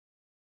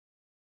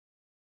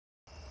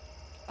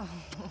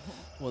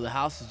Well, the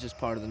house is just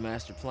part of the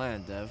master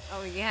plan, Dev.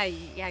 Oh, yeah,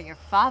 your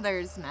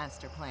father's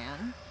master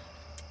plan.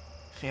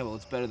 Yeah, well,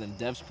 it's better than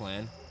Dev's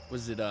plan.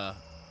 Was it,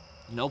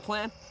 no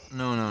plan?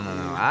 No.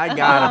 I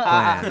got a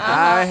plan.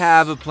 I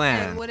have a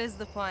plan. And what is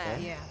the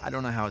plan? Yeah. I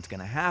don't know how it's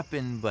gonna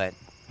happen, but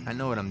I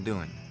know what I'm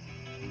doing.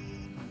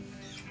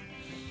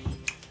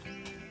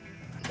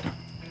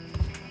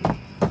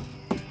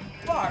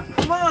 Barb,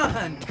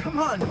 come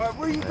on, Barb,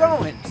 where are you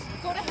going?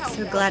 Go to hell.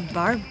 So glad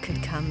Barb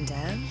could come,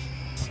 Dev.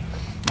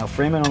 Now,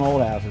 framing on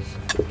old houses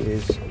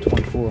is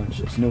 24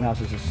 inches. New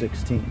houses is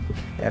 16.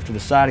 After the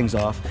siding's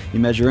off, you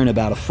measure in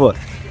about a foot.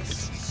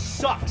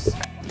 Sucks!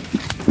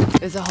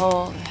 There's a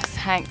hole. It's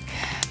Hank,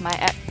 my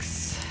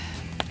ex.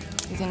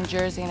 He's in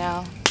Jersey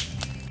now.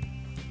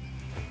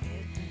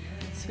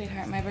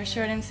 Sweetheart, my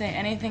brochure didn't say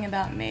anything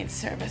about maid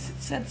service.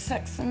 It said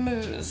sex and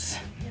booze.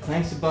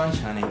 Thanks a bunch,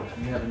 honey.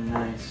 You have a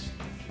nice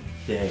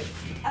day.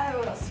 I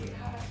will,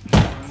 sweetheart.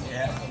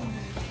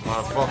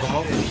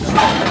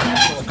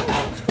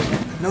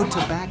 No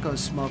tobacco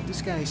smoke.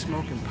 This guy is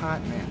smoking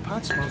pot, man.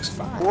 Pot smoke's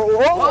fine. Listen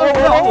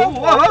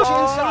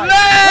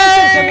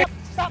to me.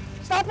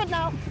 Stop it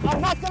now.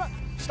 I'm not gonna.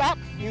 Stop.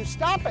 You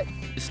stop it.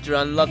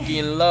 Mr. Unlucky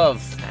in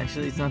love.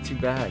 Actually, it's not too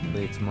bad.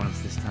 Late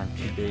months this time,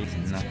 2 days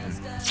and nothing.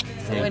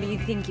 So what do you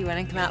think? You want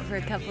to come out for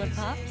a couple of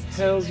pops?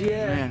 Hells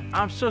yeah. Man,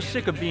 I'm so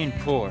sick of being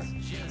poor.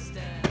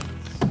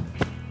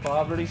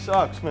 Poverty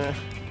sucks, man.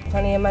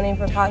 Plenty of money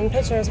for pot and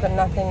pictures, but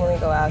nothing when we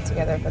go out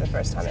together for the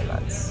first time in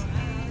months.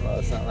 Well,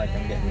 it's not like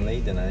I'm getting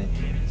laid tonight.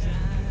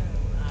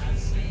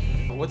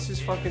 What's his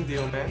fucking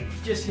deal, man?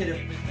 Just hit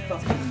a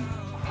fucking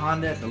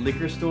Honda at the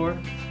liquor store.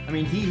 I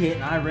mean, he hit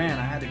and I ran.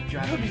 I had to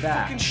drive You'll be him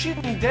back. fucking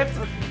shitting me, Dev.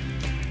 Oh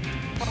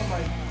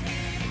my.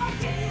 I'll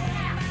give you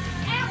that.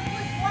 Ass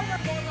was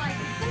wonderful life.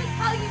 Let me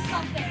tell you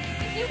something.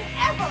 If you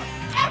ever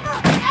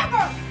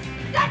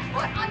set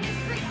foot on this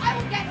street, I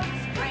will get a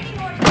restraining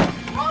order and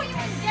throw you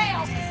in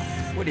jail.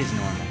 What is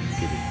normal,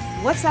 Kitty?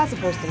 What's that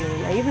supposed to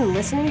mean? Are you even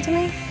listening to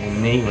me? Well,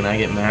 me, when I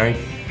get married,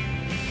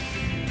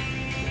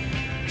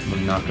 I'm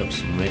gonna knock up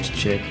some rich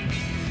chick.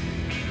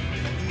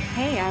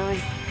 Hey, I was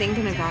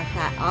thinking about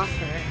that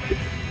offer.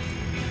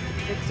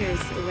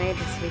 Victor's away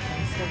this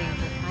weekend studying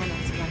for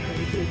finals. You want to go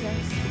to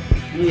Hugo's?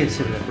 Let me get a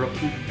sip of that, bro.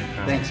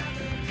 Thanks.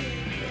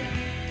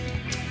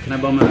 Can I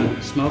bum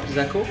a smoke? Is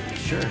that cool?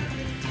 Sure.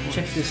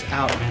 Check this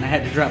out, man. I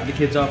had to drop the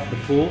kids off at the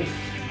pool,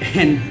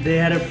 and they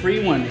had a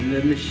free one in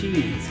the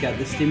machine. It's got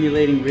the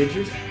stimulating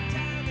ridges.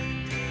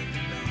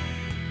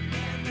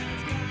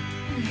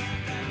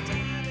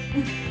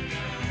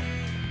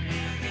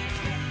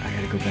 I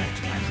gotta go back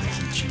to my place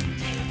and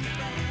change.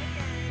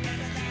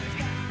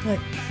 Look,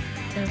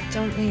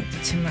 don't make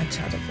too much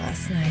out of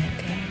last night,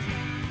 okay?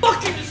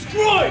 Fucking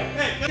destroyed!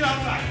 Hey, get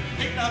outside.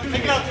 Take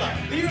it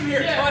outside. Leave him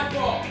here. Yeah.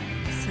 Ball.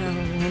 So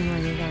when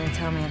were you gonna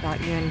tell me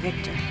about you and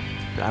Victor?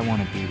 But I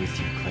want to be with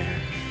you,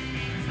 Claire.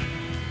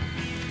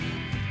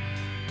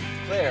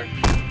 Claire.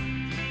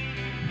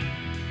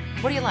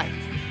 What do you like?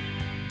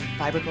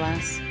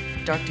 Fiberglass?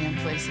 Dark, damp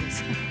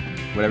places?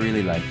 What I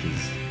really like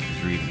is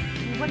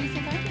reading. What do you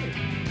think I do?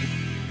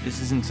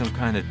 This isn't some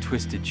kind of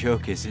twisted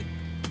joke, is it?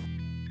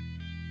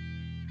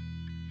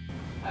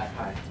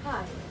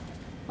 Hi.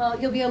 Well,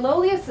 you'll be a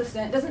lowly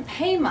assistant. It doesn't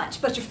pay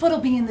much, but your foot'll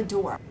be in the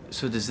door.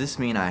 So does this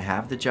mean I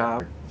have the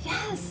job?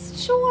 Yes,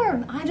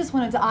 sure. I just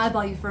wanted to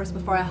eyeball you first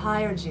before I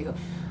hired you.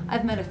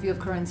 I've met a few of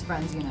Corinne's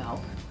friends, you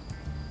know.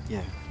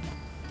 Yeah.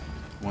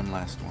 One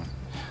last one.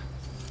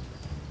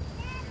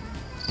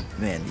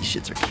 Man, these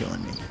shits are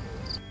killing me.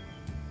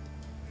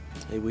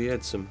 Hey, we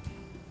had some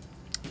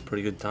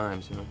pretty good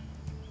times, you know.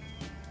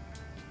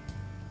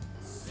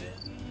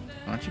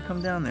 Why don't you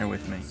come down there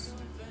with me?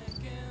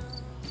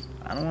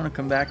 I don't want to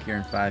come back here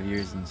in 5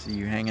 years and see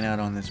you hanging out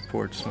on this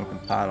porch smoking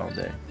pot all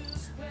day.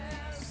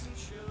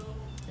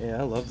 Yeah,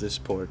 I love this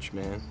porch,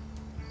 man.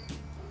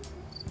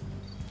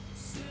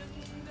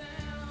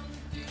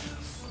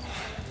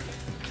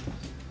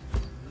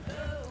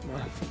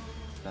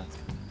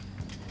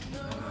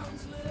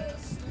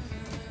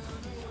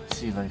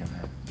 See you later,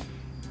 man.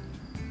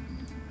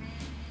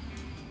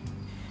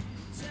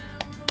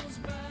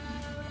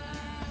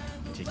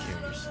 Take care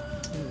of yourself.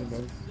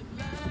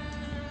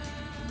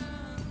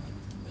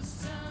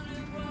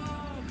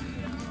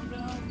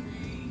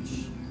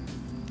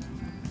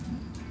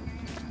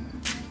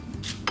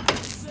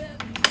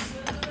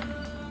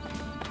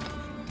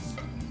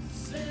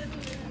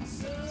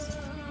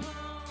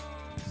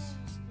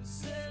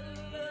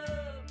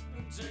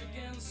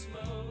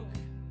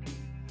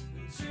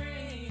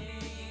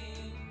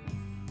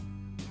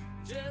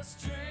 Just